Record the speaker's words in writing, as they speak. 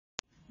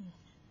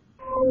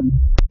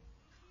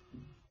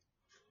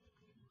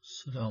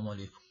Assalamu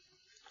alaikum.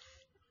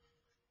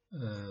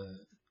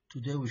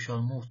 Today we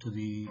shall move to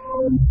the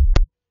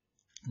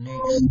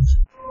next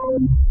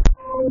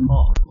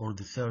part, or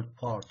the third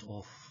part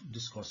of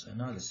discourse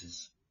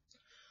analysis.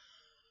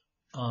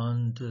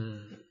 And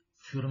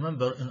if you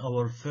remember, in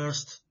our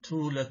first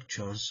two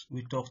lectures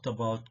we talked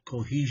about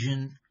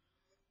cohesion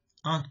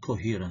and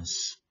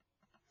coherence.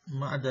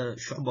 ما عدا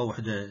شعبة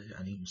واحدة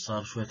يعني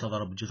صار شوية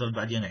تضارب بالجدل،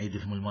 بعدين أعيد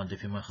لهم المادة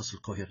فيما يخص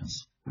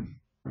الcoherence.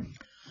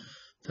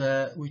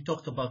 We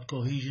talked about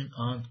cohesion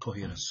and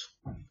coherence.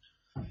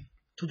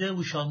 Today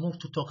we shall move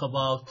to talk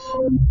about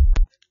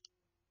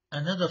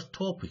another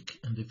topic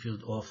in the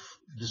field of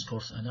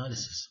discourse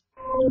analysis.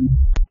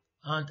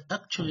 And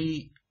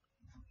actually,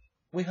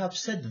 we have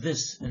said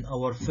this in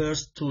our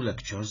first two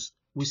lectures.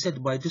 We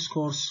said by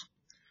discourse,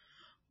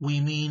 we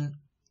mean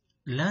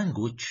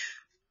language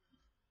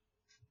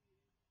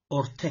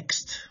or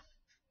text,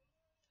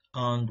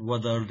 and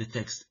whether the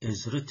text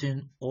is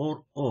written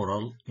or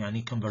oral,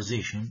 yani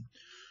conversation.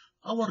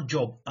 Our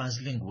job as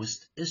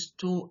linguists is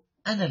to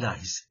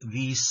analyze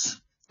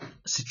these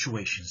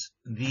situations,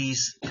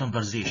 these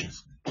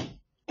conversations.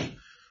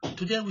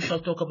 Today we shall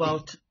talk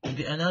about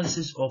the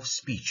analysis of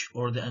speech,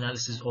 or the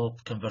analysis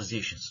of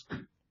conversations.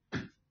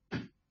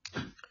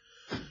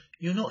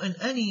 You know, in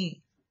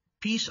any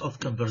piece of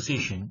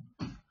conversation,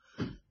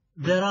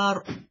 there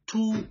are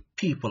two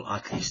people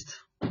at least.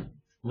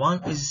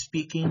 One is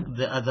speaking,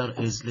 the other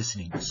is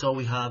listening. So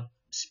we have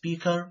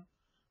speaker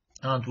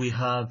and we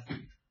have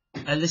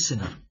a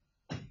listener.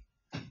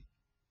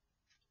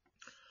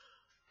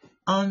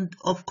 And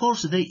of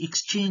course they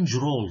exchange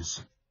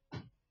roles.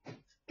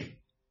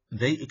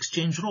 They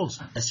exchange roles.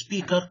 A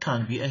speaker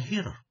can be a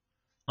hearer,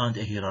 and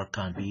a hearer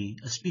can be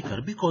a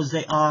speaker, because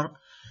they are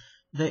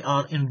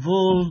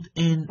involved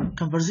in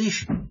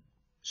conversation.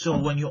 So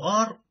when you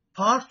are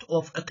part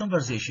of a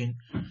conversation,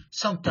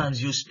 sometimes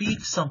you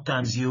speak,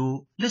 sometimes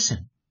you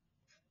listen.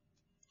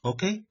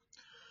 Okay?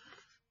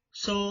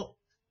 So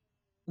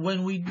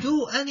when we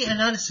do any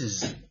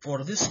analysis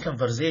for this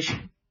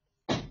conversation,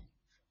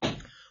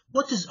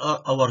 what is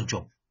our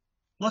job?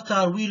 What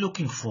are we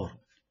looking for?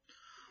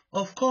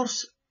 Of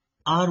course,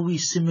 are we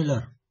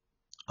similar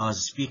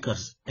as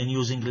speakers in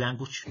using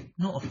language?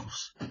 No, of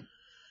course.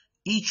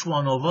 Each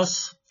one of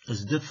us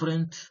is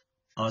different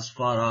as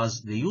far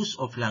as the use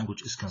of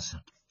language is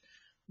concerned.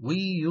 We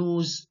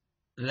use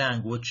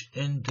language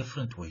in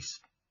different ways.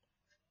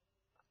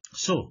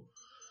 So,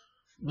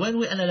 when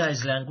we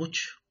analyze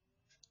language,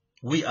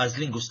 we as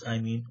linguists,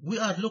 we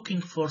are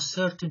looking for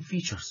certain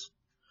features.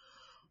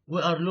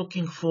 We are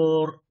looking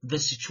for the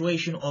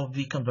situation of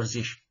the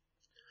conversation.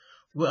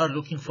 We are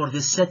looking for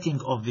the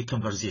setting of the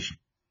conversation.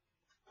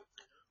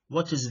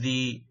 What is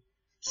the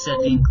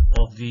setting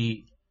of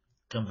the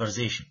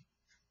conversation?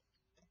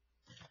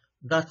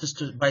 That is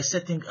by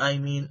setting, I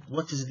mean,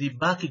 what is the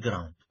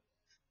background?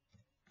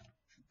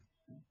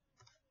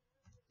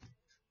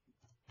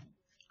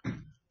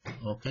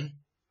 Okay.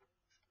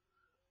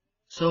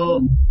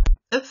 So,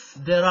 if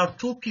there are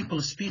two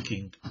people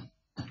speaking,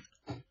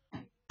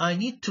 I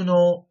need to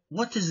know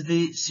what is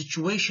the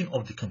situation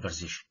of the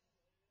conversation.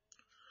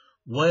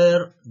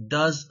 Where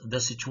does the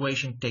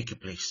situation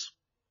take place?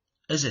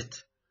 Is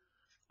it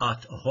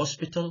at a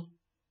hospital?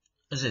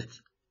 Is it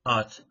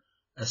at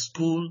a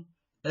school?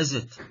 Is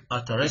it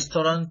at a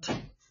restaurant?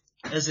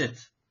 Is it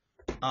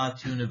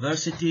at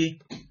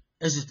university?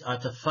 Is it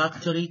at a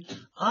factory?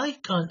 I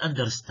can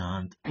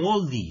understand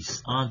all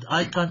these, and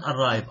I can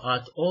arrive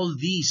at all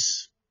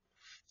these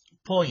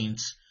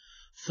points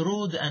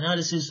through the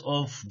analysis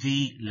of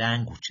the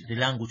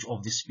language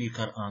of the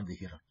speaker and the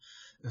hearer,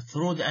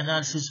 through the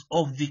analysis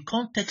of the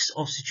context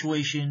of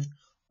situation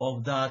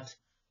of that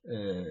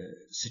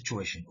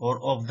situation,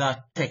 or of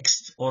that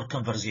text or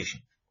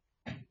conversation.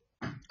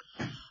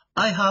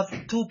 I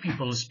have two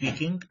people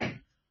speaking,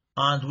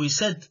 and we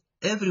said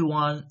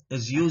everyone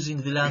is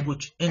using the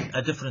language in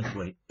a different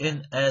way,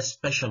 in a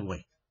special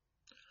way.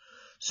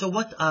 So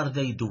what are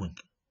they doing?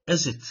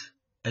 Is it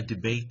a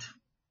debate?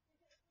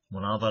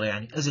 مناظرة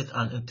يعني? Is it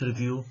an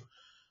interview?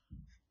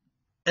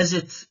 Is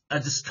it a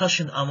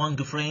discussion among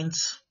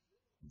friends?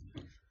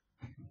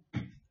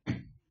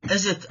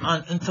 Is it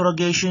an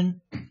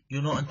interrogation?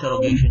 You know,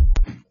 interrogation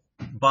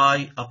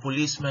by a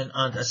policeman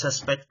and a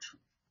suspect.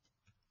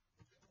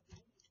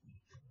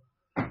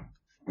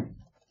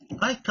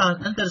 I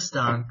can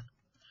understand.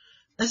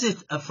 Is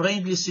it a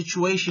friendly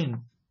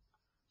situation?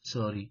 Is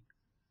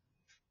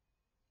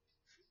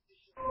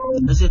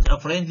it a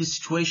friendly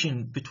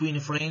situation between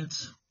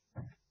friends?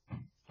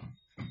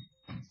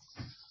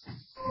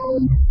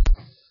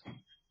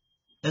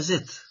 Is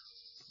it,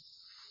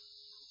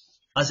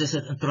 as I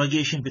said,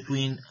 interrogation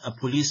between a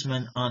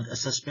policeman and a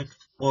suspect,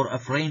 or a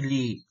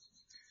friendly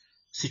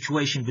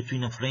situation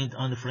between a friend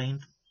and a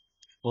friend?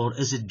 Or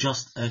is it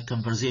just a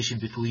conversation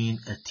between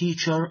a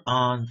teacher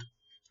and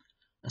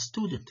a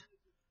student,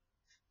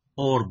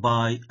 or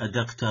by a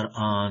doctor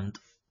and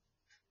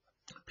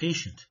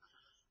patient?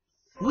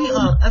 We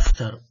are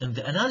after, in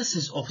the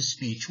analysis of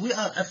speech, we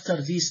are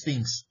after these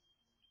things.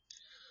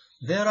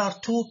 there are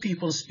two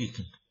people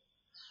speaking.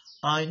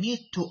 I need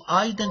to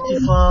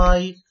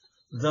identify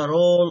the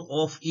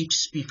role of each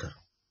speaker.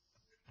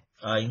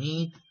 I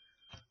need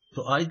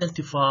to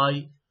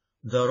identify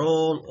the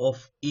role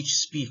of each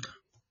speaker,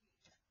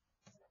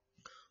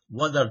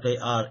 whether they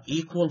are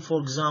equal,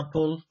 for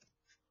example,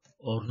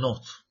 or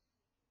not.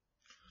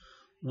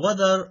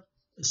 Whether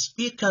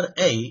speaker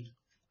A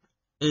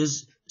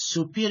is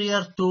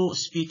superior to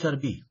speaker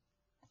B.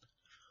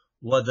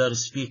 Whether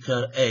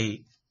speaker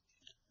A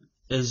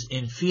is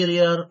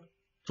inferior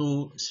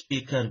to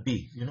speaker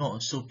B. You know,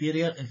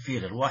 superior,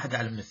 inferior. واحد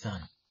أعلى من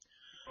الثاني.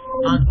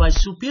 And by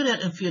superior,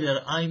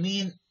 inferior, I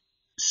mean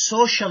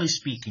socially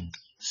speaking,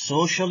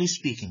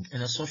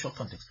 in a social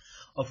context.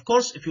 Of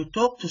course, if you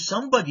talk to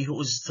somebody who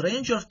is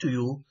stranger to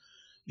you,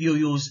 you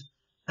use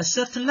a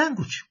certain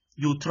language.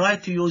 You try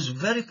to use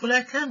very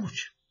polite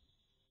language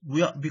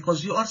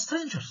because you are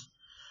strangers.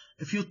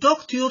 If you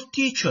talk to your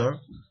teacher,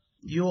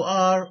 you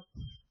are,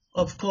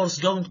 of course,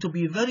 going to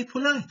be very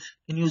polite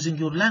in using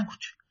your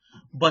language.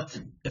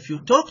 But if you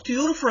talk to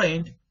your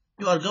friend,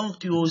 you are going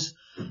to use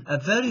a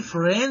very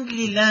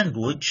friendly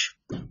language,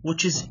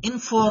 which is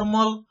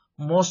informal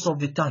most of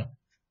the time.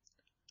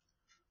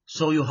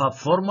 So you have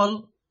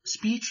formal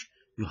speech,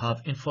 you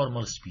have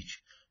informal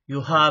speech.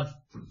 You have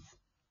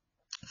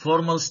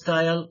formal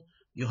style,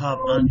 you have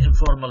an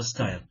informal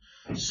style.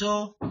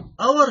 So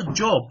our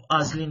job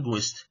as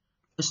linguists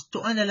is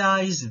to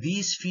analyze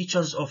these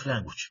features of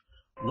language.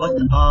 What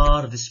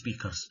are the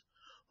speakers?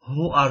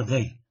 Who are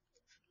they?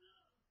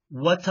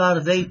 What are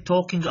they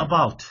talking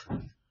about?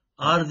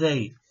 Are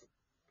they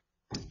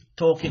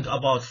talking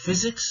about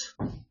physics?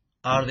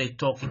 Are they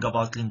talking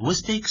about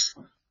linguistics?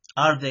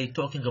 Are they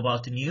talking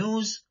about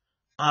news?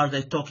 Are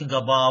they talking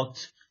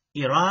about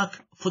Iraq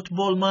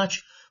football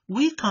match?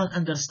 We can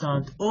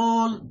understand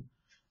all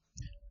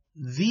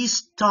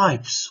these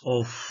types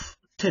of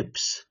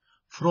tips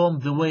from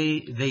the way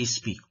they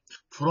speak,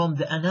 from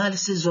the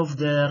analysis of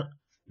their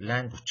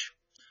language.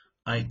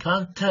 I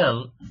can't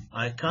tell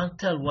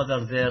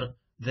whether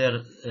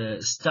their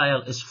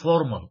style is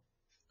formal.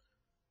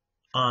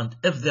 And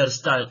if their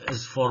style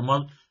is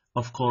formal,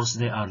 of course,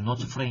 they are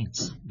not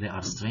friends. They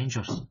are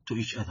strangers to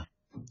each other.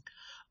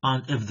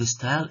 And if the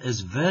style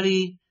is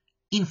very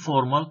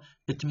informal,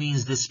 it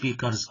means the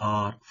speakers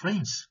are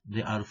friends.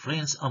 They are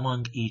friends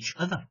among each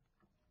other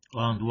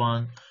and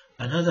one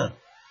another.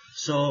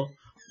 So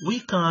we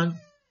can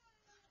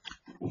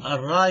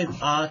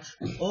arrive at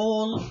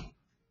all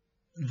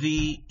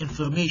the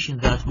information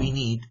that we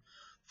need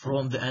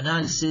from the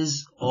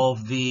analysis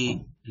of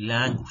the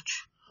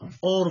language,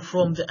 or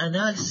from the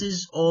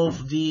analysis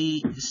of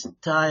the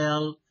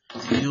style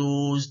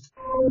used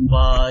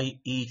by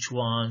each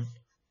one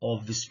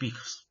of the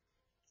speakers.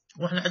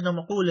 وإحنا عندنا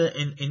مقولة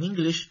in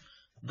English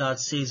that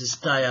says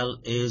style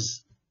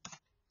is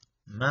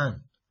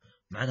man.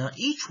 معناها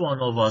each one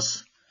of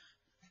us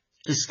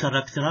is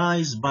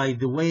characterized by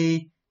the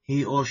way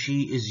he or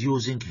she is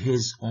using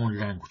his own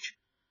language,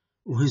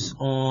 his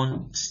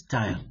own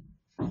style.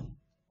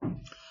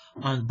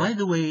 And by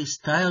the way,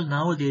 style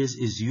nowadays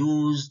is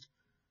used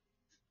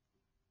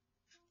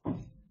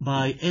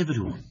by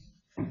everyone,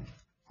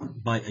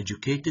 by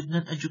educated,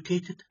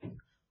 non-educated,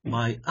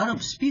 by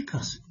Arab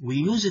speakers. We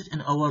use it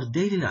in our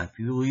daily life.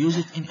 We use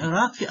it in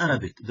Iraqi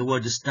Arabic. The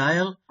word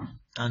style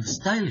and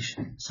stylish.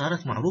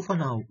 صارت معروفة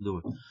now.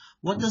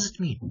 What does it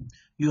mean?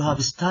 You have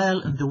a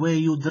style in the way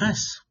you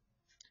dress.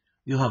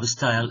 You have a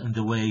style in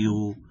the way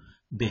you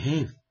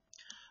behave.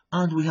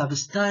 And we have a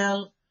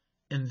style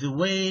in the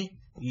way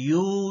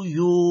you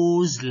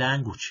use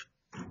language.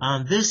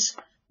 And this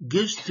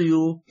gives to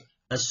you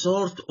a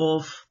sort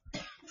of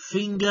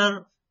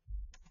fingerprint.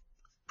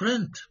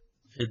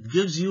 It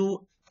gives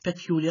you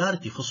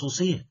peculiarity,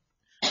 خصوصية,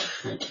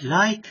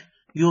 like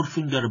your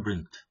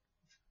fingerprint,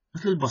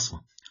 مثل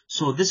البصمة.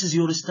 So this is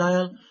your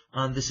style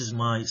and this is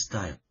my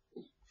style.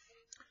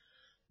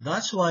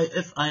 That's why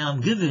if I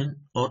am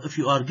given, or if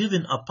you are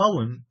given a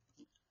poem,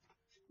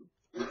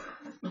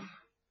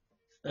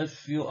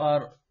 if you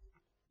are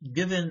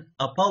given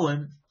a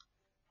poem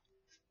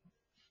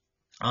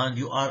and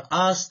you are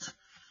asked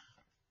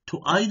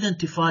to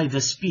identify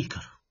the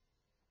speaker,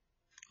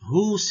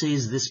 who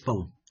says this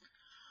poem?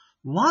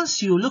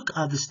 Once you look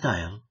at the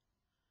style,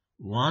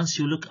 once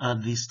you look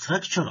at the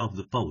structure of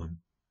the poem,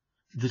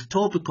 the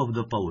topic of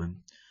the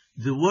poem,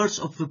 the words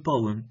of the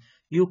poem,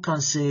 you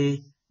can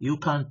say, you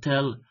can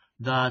tell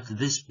that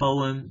this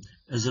poem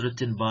is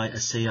written by a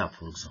Sayyab,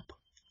 for example,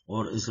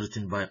 or is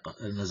written by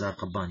Nazar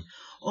Qabbani,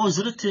 or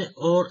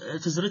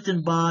it is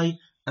written by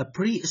a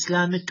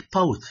pre-Islamic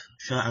poet,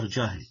 Sha'ir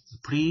Jahili,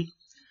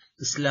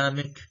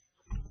 pre-Islamic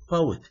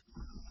poet.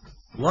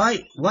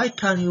 Why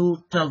can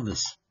you tell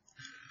this?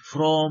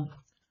 From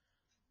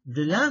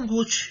the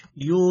language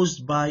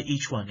used by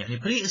each one. يعني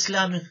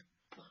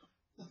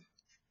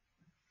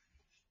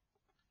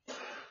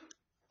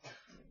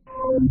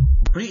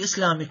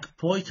pre-Islamic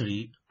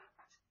poetry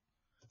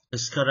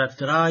is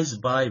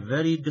characterized by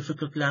very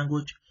difficult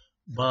language,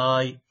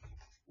 by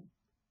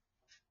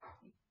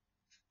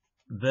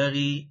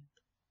very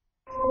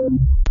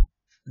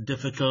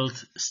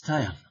difficult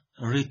style,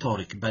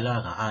 rhetoric,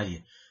 balagha,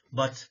 عالية.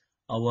 But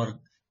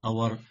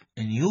our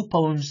new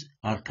poems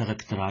are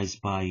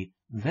characterized by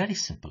very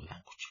simple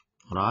language,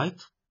 right?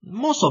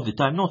 Most of the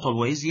time, not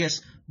always,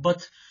 yes,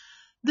 but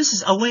this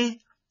is a way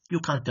you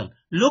can tell.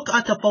 Look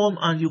at a poem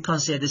and you can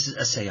say this is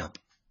a Sayyab.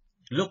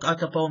 Look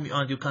at a poem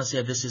and you can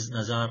say this is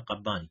Nazar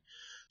Qabbani.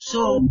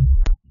 So,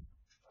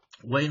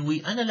 when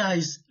we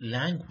analyze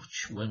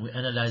language, when we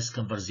analyze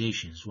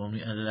conversations, when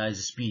we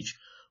analyze speech,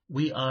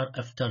 we are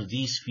after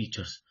these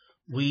features.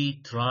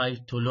 We try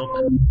to look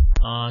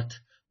at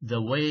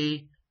the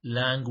way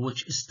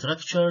language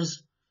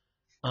structures,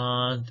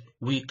 and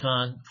we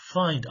can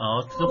find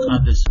out, look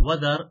at this,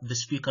 whether the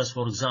speakers,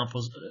 for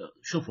example,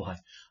 شوفوا هاي,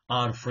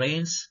 are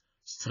friends,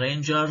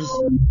 strangers,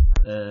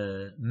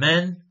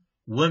 men,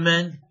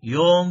 women,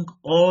 young,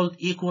 old,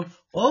 equal.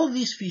 All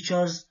these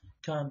features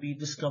can be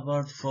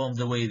discovered from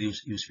the way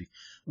you speak.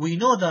 We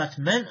know that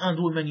men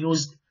and women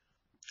use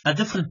a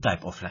different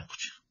type of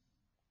language.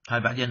 هاي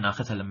بعدين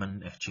ناخذها لما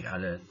نحكي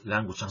على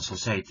language and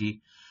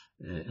society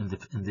in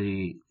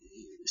the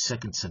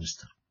second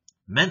semester.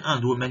 Men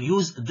and women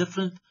use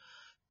different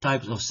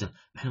types of stuff.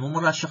 احنا مو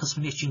مرات شخص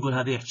من يحكي نقول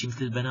هذا يحكي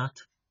مثل البنات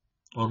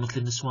or مثل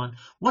النسوان.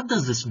 What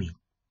does this mean?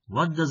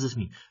 What does this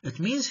mean? It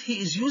means he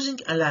is using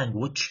a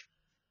language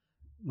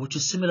which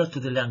is similar to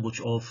the language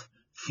of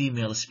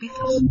female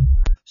speakers.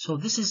 So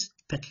this is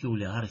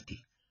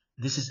peculiarity.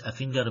 This is a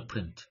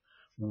fingerprint.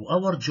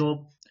 Our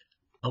job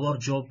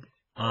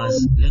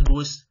as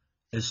linguists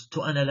is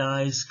to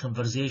analyze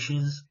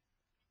conversations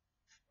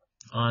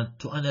and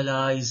to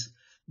analyze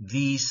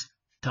these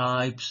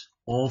types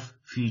of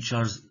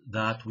features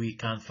that we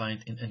can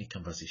find in any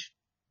conversation.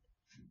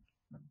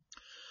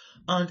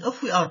 And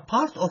if we are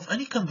part of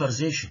any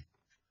conversation,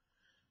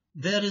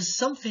 there is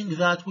something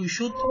that we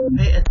should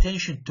pay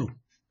attention to,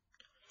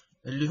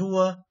 اللي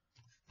هو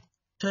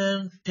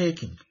turn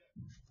taking.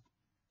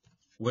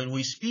 When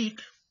we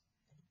speak,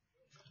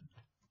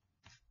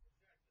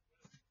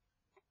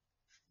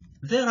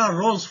 there are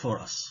roles for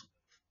us.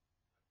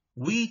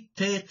 We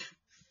take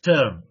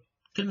turn.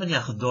 كل من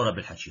ياخذ دوره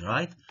بالحكي,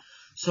 right?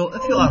 So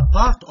if you are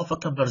part of a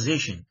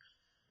conversation,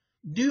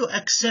 do you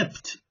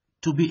accept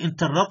to be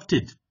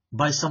interrupted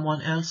by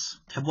someone else?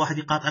 تحب واحد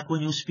يقاطعك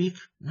when you speak?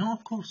 No,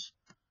 of course.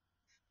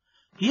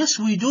 Yes,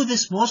 we do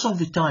this most of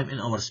the time in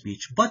our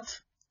speech,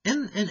 but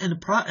in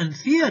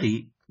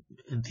theory,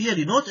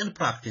 not in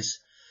practice,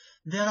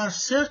 there are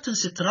certain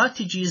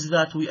strategies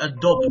that we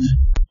adopt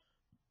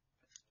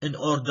in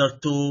order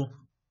to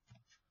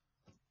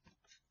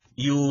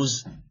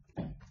use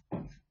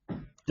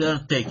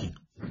turn taking,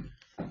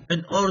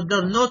 in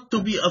order not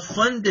to be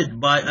offended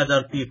by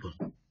other people.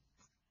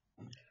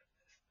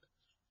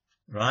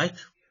 Right?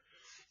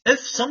 If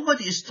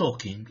somebody is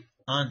talking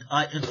and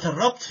I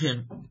interrupt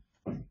him,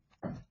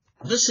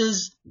 this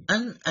is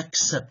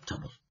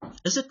unacceptable.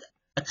 Is it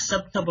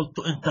acceptable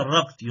to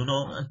interrupt?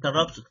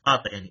 Interrupt.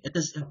 It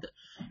is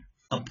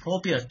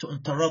appropriate to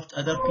interrupt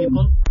other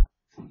people?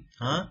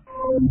 Huh?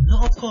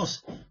 No, of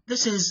course.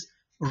 This is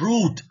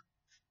rude.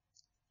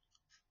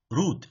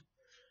 Rude.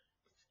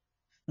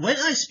 When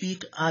I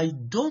speak, I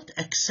don't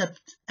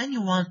accept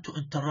anyone to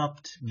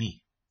interrupt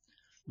me.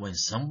 When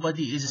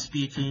somebody is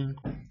speaking,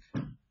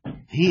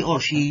 he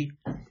or she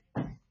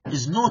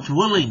is not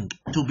willing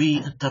to be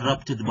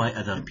interrupted by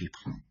other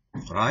people.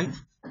 Right?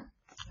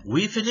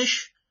 We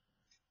finish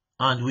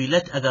and we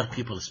let other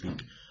people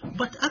speak.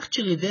 But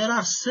actually there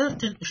are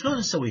certain, شلون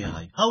نسويها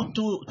هاي? How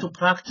to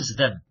practice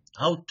them,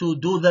 how to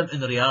do them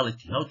in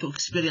reality, how to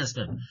experience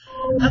them.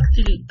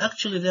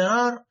 Actually there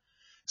are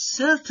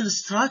certain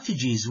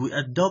strategies we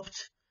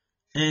adopt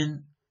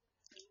in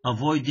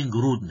avoiding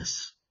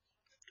rudeness.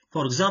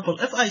 For example,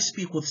 if I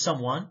speak with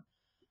someone,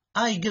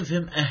 I give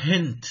him a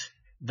hint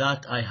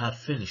that I have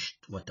finished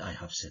what I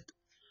have said.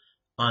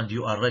 And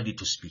you are ready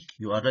to speak.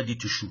 You are ready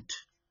to shoot.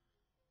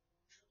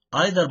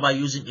 Either by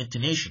using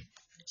intonation.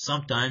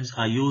 Sometimes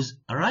I use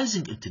a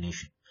rising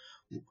intonation.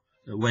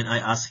 When I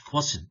ask a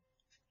question,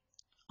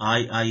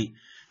 I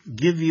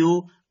give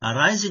you a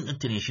rising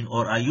intonation,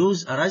 or I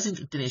use a rising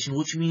intonation,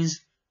 which means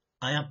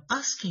I am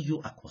asking you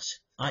a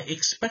question. I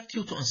expect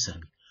you to answer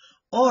me.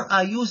 Or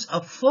I use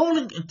a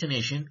falling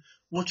intonation,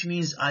 which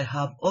means I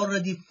have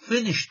already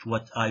finished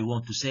what I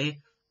want to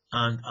say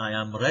and I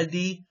am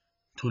ready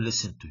to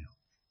listen to you.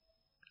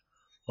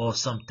 Or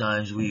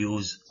sometimes we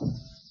use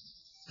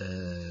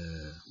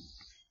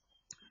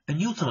a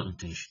neutral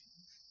intonation.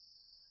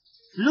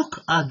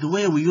 Look at the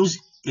way we use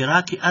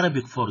Iraqi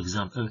Arabic, for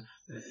example.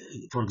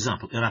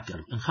 Iraqi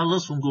Arabic.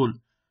 نخلص ونقول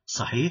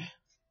صحيح,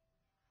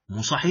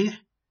 مو صحيح,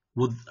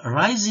 with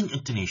rising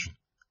intonation.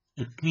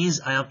 It means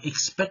I am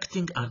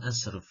expecting an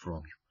answer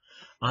from you.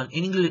 And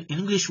in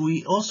English,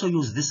 we also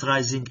use this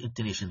rising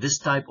intonation, this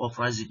type of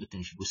rising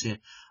intonation. We say,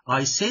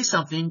 I say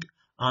something,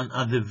 and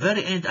at the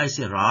very end, I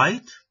say,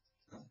 right.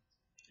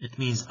 It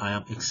means I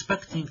am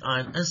expecting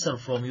an answer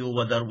from you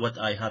whether what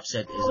I have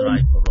said is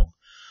right or wrong.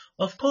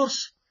 Of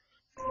course,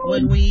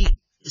 when we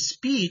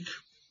speak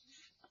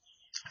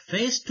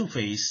face to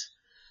face,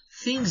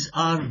 things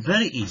are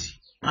very easy.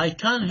 I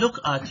can look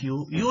at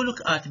you, you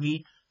look at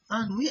me,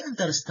 and we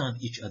understand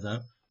each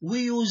other.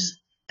 We use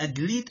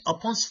agreed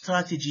upon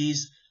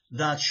strategies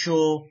that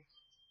show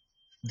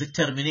the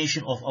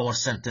termination of our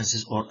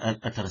sentences or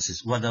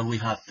utterances, whether we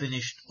have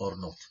finished or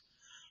not.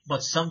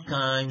 But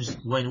sometimes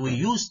when we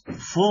use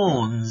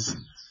phones,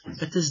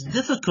 it is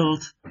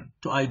difficult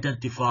to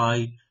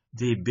identify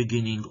the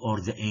beginning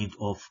or the end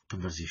of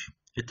conversation.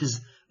 It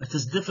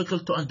is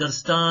difficult to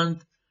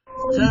understand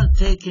turn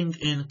taking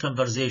in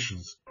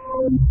conversations.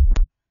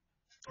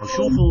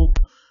 شوفوا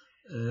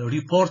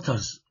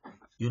reporters,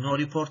 you know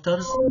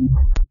reporters,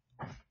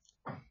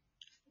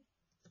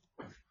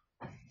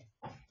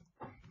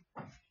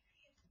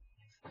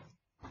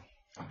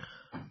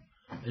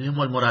 اللي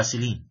هم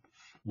المراسلين,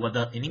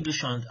 whether in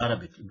English and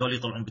Arabic, دول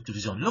يطلعون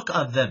بالتلفزيون. Look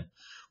at them.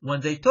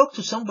 When they talk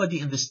to somebody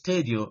in the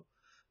studio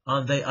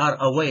and they are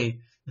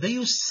away, they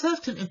use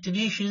certain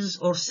intonations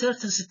or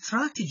certain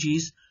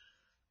strategies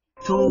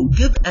to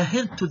give a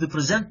hint to the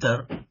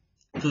presenter,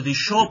 to the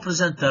show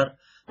presenter,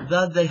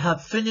 that they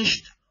have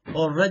finished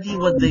already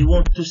what they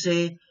want to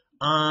say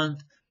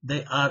and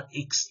they are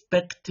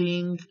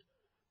expecting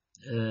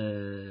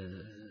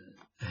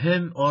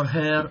him or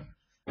her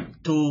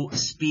to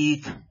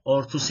speak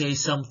or to say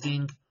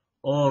something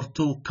or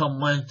to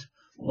comment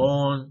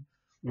on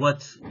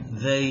what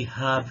they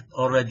have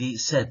already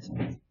said.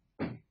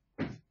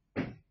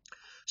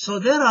 So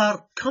there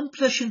are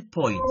completion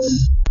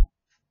points.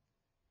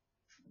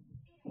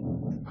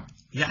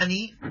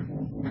 يعني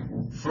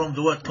from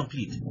the word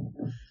complete.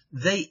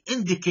 They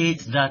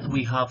indicate that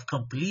we have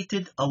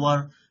completed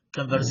our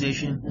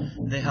conversation.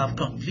 They have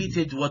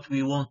completed what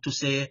we want to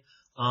say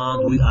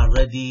and we are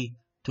ready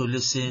to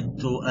listen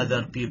to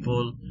other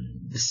people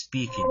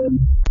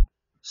speaking.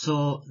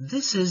 So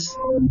this is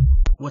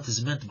what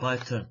is meant by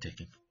turn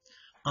taking.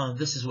 And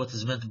this is what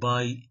is meant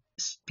by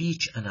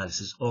speech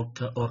analysis or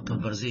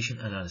conversation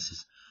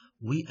analysis.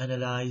 We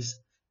analyze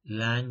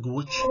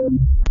language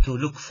to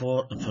look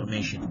for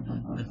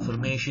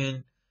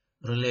information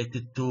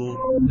related to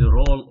the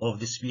role of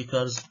the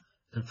speakers,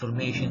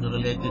 information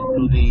related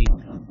to the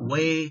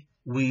way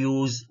we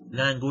use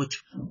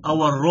language,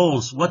 our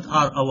roles. What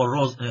are our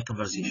roles in a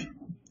conversation?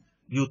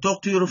 You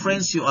talk to your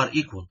friends, you are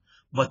equal.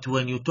 But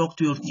when you talk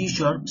to your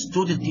teacher,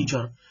 student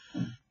teacher,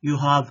 you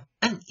have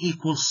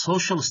unequal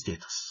social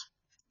status.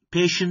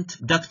 Patient,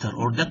 doctor,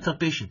 or doctor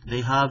patient,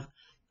 they have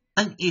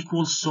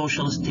unequal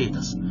social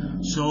status.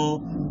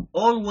 So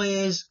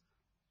always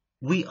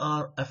we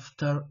are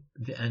after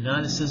the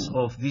analysis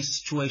of these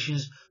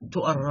situations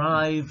to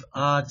arrive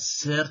at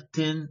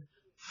certain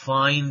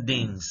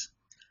findings,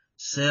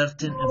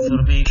 certain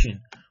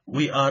information.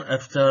 We are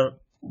after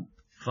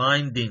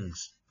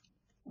findings.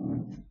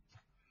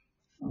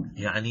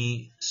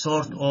 يعني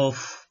sort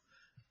of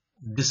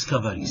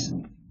discoveries.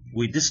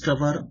 We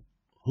discover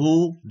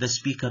who the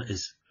speaker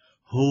is,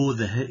 who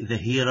the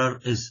hearer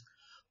is,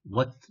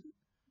 what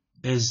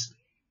is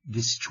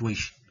the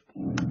situation,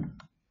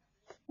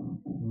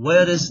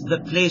 where is the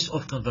place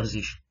of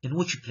conversation, in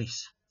which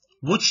place,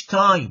 which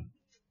time,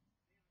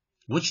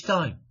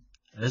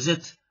 is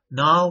it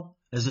now,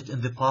 is it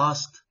in the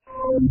past,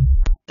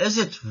 is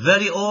it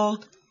very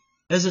old,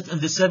 is it in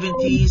the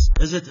 70s,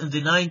 is it in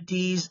the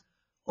 90s?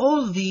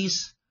 All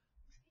these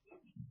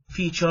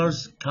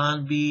features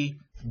can be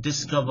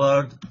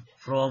discovered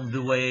from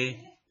the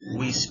way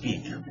we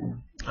speak.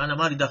 أنا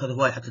ما أريد أخذ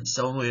هواي حتى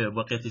تسوون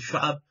بقية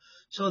الشعب.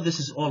 So this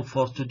is all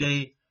for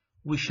today.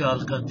 We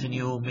shall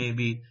continue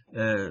maybe,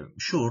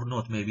 sure,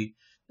 not maybe,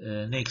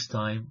 next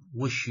time.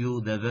 Wish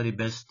you the very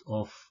best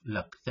of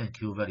luck.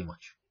 Thank you very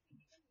much.